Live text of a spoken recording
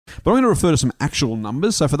But I'm going to refer to some actual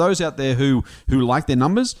numbers. So for those out there who like their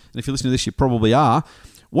numbers, and if you're listening to this, you probably are,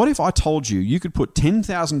 what if I told you could put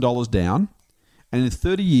 $10,000 down and in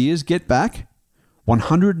 30 years get back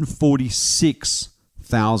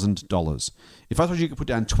 $146,000? If I told you could put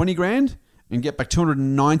down 20 grand and get back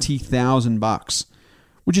 $290,000,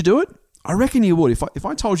 would you do it? I reckon you would. If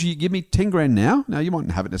I told you give me 10 grand now you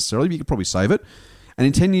mightn't have it necessarily, but you could probably save it. And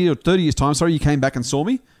in 10 years or 30 years' time, you came back and saw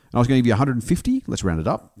me, and I was going to give you 150, let's round it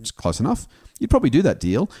up, it's close enough, you'd probably do that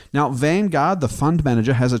deal. Now, Vanguard, the fund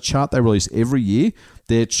manager, has a chart they release every year.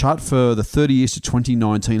 Their chart for the 30 years to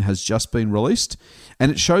 2019 has just been released,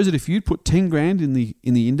 and it shows that if you'd put 10 grand in the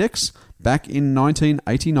index back in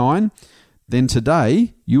 1989, then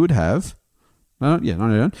today you would have...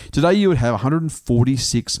 Today you would have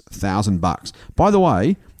 $146,000. By the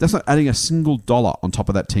way, that's not adding a single dollar on top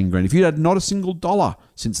of that 10 grand. If you'd had not a single dollar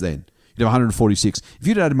since then, you'd have 146. If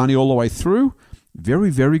you'd added money all the way through, very,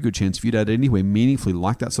 very good chance if you'd add anywhere meaningfully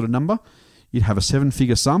like that sort of number, you'd have a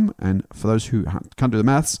 7-figure sum. And for those who can't do the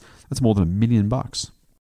maths, that's more than $1 million.